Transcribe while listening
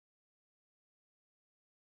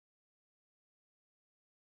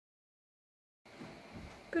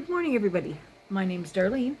Good morning, everybody. My name's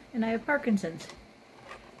Darlene, and I have Parkinson's.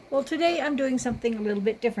 Well, today I'm doing something a little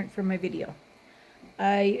bit different for my video.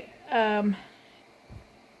 I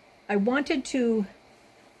wanted to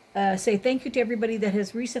say thank you to everybody that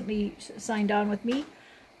has recently signed on with me.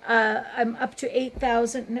 I'm up to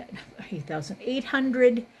 800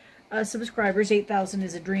 subscribers. 8,000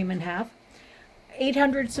 is a dream and a half.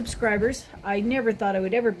 800 subscribers. I never thought I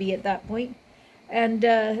would ever be at that point. And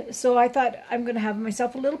so I thought I'm going to have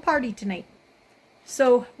myself a little party tonight.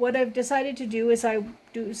 So what I've decided to do is I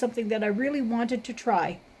do something that I really wanted to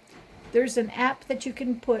try. There's an app that you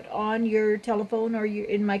can put on your telephone or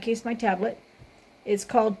in my case, my tablet. It's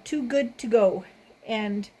called Too Good To Go.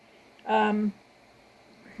 And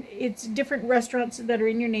it's different restaurants that are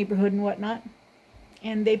in your neighborhood and whatnot.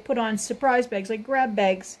 And they put on surprise bags, like grab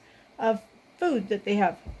bags of food that they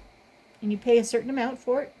have. And you pay a certain amount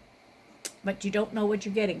for it, but you don't know what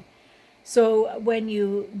you're getting. So when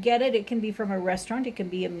you get it, it can be from a restaurant, it can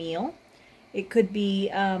be a meal, it could be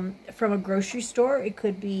from a grocery store, it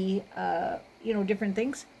could be, different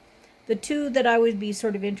things. The two that I would be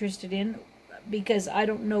sort of interested in, because I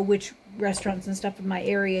don't know which restaurants and stuff in my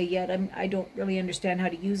area yet, I don't really understand how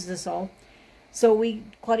to use this all. So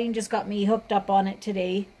Claudine just got me hooked up on it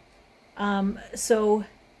today.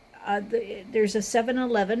 There's a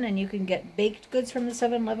 7-Eleven, and you can get baked goods from the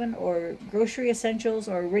 7-Eleven or grocery essentials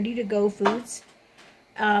or ready-to-go foods.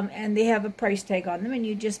 And they have a price tag on them, and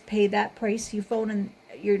you just pay that price. You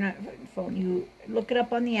you look it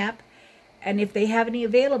up on the app, and if they have any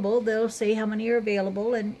available, they'll say how many are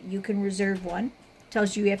available, and you can reserve one. It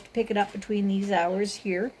tells you have to pick it up between these hours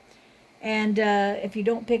here. And if you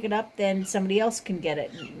don't pick it up, then somebody else can get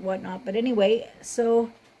it and whatnot. But anyway,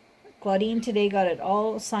 so Claudine today got it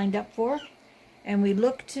all signed up for, and we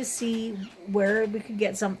looked to see where we could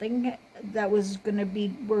get something that was going to be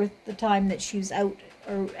worth the time that she's out,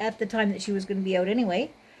 or at the time that she was going to be out anyway.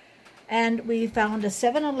 And we found a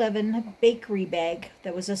 7-Eleven bakery bag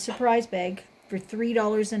that was a surprise bag for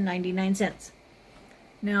 $3.99.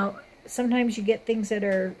 Now, sometimes you get things that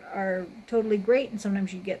are totally great, and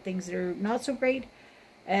sometimes you get things that are not so great.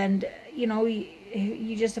 And,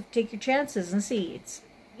 you just have to take your chances and see.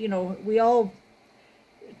 We all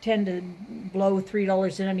tend to blow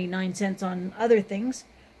 $3.99 on other things.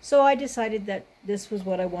 So I decided that this was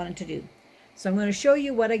what I wanted to do. So I'm going to show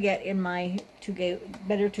you what I get in my Too Good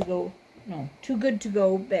To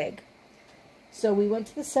Go bag. So we went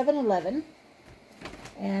to the 7-Eleven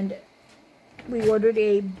and we ordered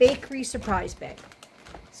a bakery surprise bag.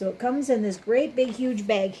 So it comes in this great big huge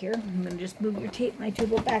bag here. I'm going to just move my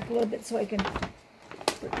table back a little bit so I can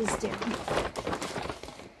put this down.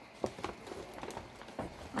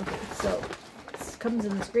 So it comes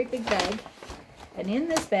in this great big bag, and in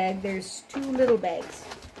this bag there's two little bags.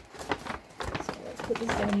 So let's put this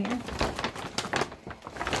down here.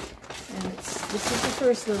 And this is the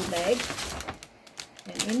first little bag,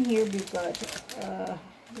 and in here we've got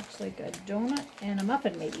looks like a donut and a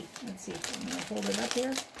muffin maybe. Let's see, I'm going to hold it up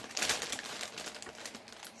here.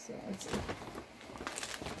 So let's see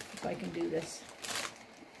if I can do this.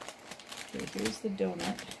 Okay, here's the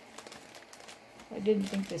donut. I didn't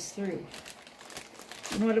think this through.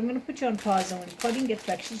 You know what, I'm going to put you on pause, and when Claudine gets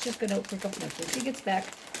back, she's just going to out for a couple minutes. When she gets back,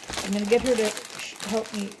 I'm going to get her to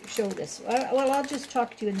help me show this. Well, I'll just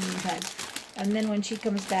talk to you in the meantime, and then when she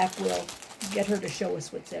comes back, we'll get her to show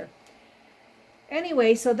us what's there.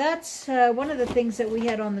 Anyway, so that's one of the things that we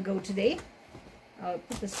had on the go today. I'll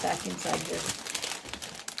put this back inside here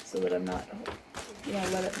so that I'm not,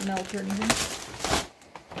 let it melt or anything.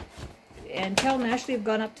 And Cal and Ashley have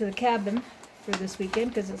gone up to the cabin for this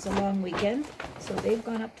weekend because it's a long weekend, so they've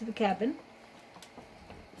gone up to the cabin.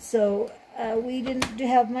 So we didn't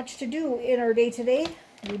have much to do in our day today.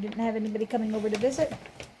 We didn't have anybody coming over to visit,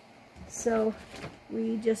 so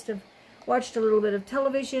we just have watched a little bit of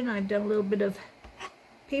television. I've done a little bit of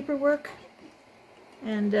paperwork,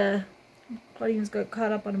 and Claudine's got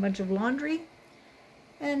caught up on a bunch of laundry,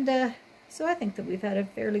 and so I think that we've had a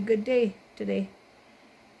fairly good day today.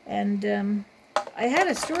 And I had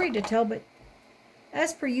a story to tell, but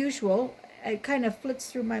as per usual, it kind of flits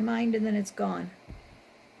through my mind and then it's gone.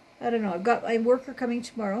 I don't know. I've got my worker coming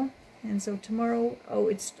tomorrow, and so tomorrow,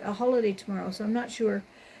 it's a holiday tomorrow, so I'm not sure.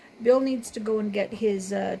 Bill needs to go and get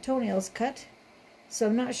his toenails cut, so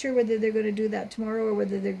I'm not sure whether they're going to do that tomorrow or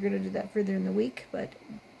whether they're going to do that further in the week, but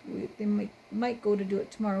they might go to do it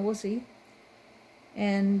tomorrow. We'll see.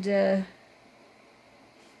 And other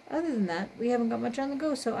than that, we haven't got much on the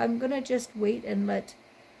go, so I'm going to just wait and let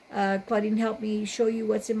Claudine help me show you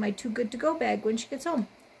what's in my Too Good To Go bag when she gets home.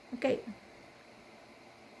 Okay.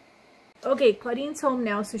 Okay, Claudine's home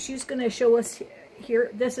now, so she's going to show us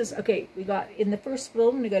here, this is, okay, we got, in the first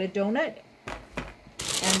spoon, we got a donut,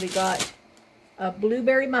 and we got a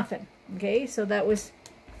blueberry muffin. Okay, so that was,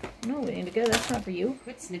 no, Indica, that's not for you.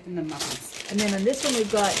 Quit sniffing the muffins. And then on this one,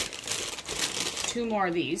 we've got 2 more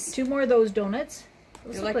of these. 2 more of those donuts.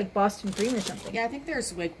 Those look like, like Boston cream or something. Yeah, I think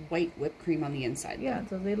there's like white whipped cream on the inside. Yeah,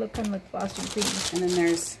 so they look kind of like Boston cream. And then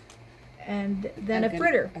there's... And then a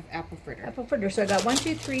fritter. Apple fritter. Apple fritter. So I got 1,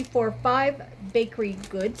 2, 3, 4, 5 bakery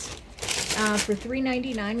goods for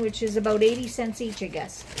 $3.99, which is about 80 cents each, I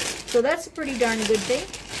guess. So that's a pretty darn good thing.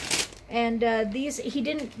 And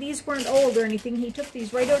these weren't old or anything. He took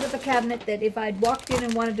these right out of the cabinet that if I'd walked in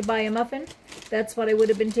and wanted to buy a muffin, that's what I would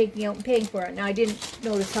have been taking out and paying for it. Now, I didn't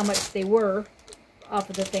notice how much they were off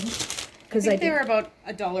of the thing. I think they were about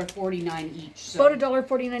 $1.49 each. So. About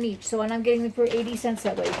 $1.49 each. So, and I'm getting them for 80 cents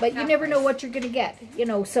that way. But you never know what you're going to get, you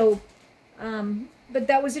know. So, but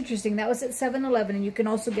that was interesting. That was at 7-Eleven. And you can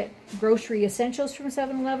also get grocery essentials from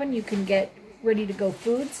 7-Eleven. You can get ready-to-go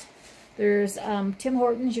foods. There's Tim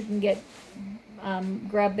Hortons. You can get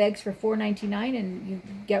grab bags for $4.99 and you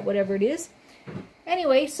get whatever it is.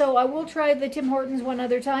 Anyway, so I will try the Tim Hortons one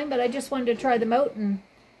other time. But I just wanted to try them out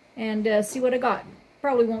and see what I got.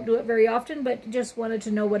 Probably won't do it very often, but just wanted to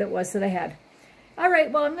know what it was that I had. All right,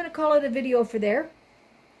 well, I'm going to call it a video for there.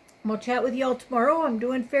 We'll chat with you all tomorrow. I'm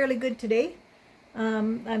doing fairly good today.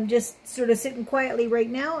 I'm just sort of sitting quietly right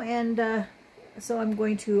now, and so I'm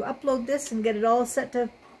going to upload this and get it all set to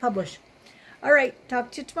publish. All right, talk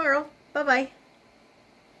to you tomorrow. Bye-bye.